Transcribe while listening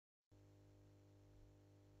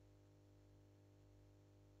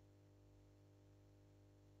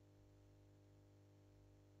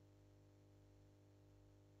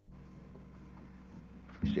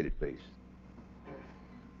Be seated, please.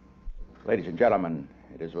 Ladies and gentlemen,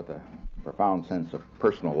 it is with a profound sense of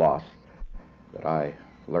personal loss that I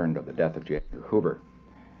learned of the death of Edgar Hoover.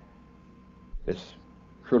 This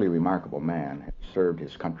truly remarkable man has served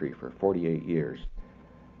his country for 48 years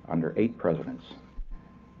under 8 presidents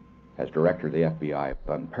as director of the FBI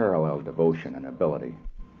with unparalleled devotion and ability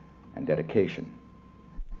and dedication.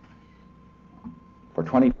 For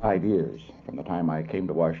 25 years, from the time I came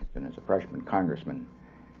to Washington as a freshman congressman,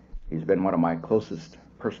 he's been one of my closest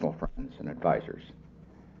personal friends and advisors.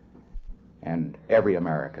 And every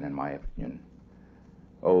American, in my opinion,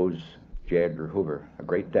 owes J. Edgar Hoover a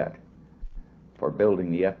great debt for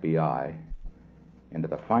building the FBI into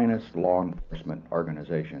the finest law enforcement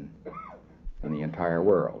organization in the entire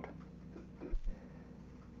world.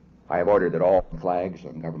 I have ordered that all flags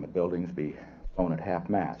on government buildings be flown at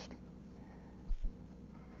half-mast.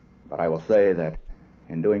 But I will say that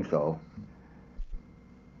in doing so,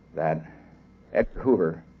 that Edgar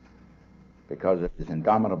Hoover, because of his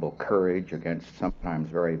indomitable courage against sometimes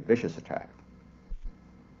very vicious attack,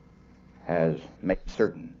 has made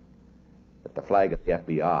certain that the flag of the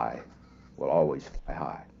FBI will always fly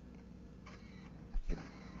high.